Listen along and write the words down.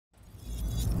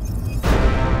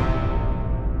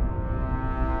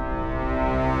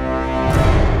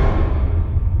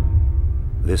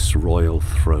this royal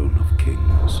throne of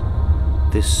kings,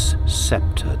 this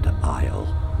sceptred isle,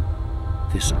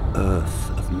 this earth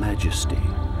of majesty,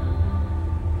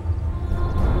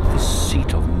 this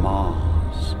seat of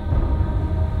Mars,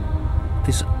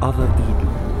 this other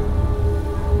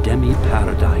Eden,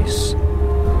 demi-paradise,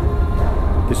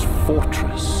 this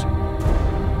fortress,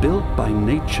 built by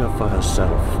nature for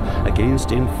herself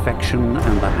against infection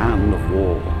and the hand of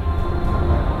war,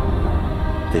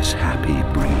 this happy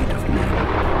breed of men,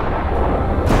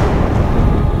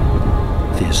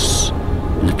 this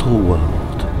little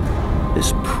world,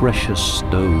 this precious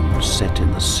stone set in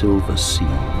the silver sea,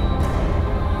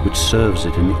 which serves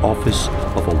it in the office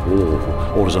of a wall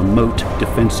or as a moat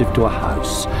defensive to a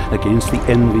house against the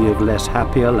envy of less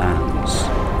happier lands.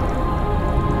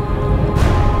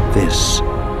 This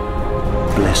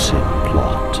blessed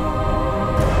plot,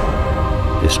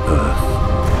 this earth,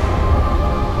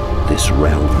 this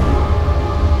realm,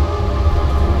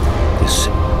 this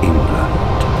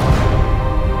England.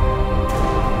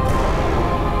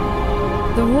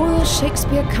 The Royal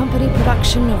Shakespeare Company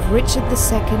production of Richard II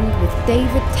with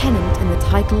David Tennant in the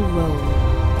title role.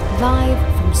 Live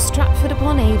from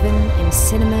Stratford-upon-Avon in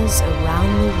cinemas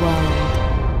around the world.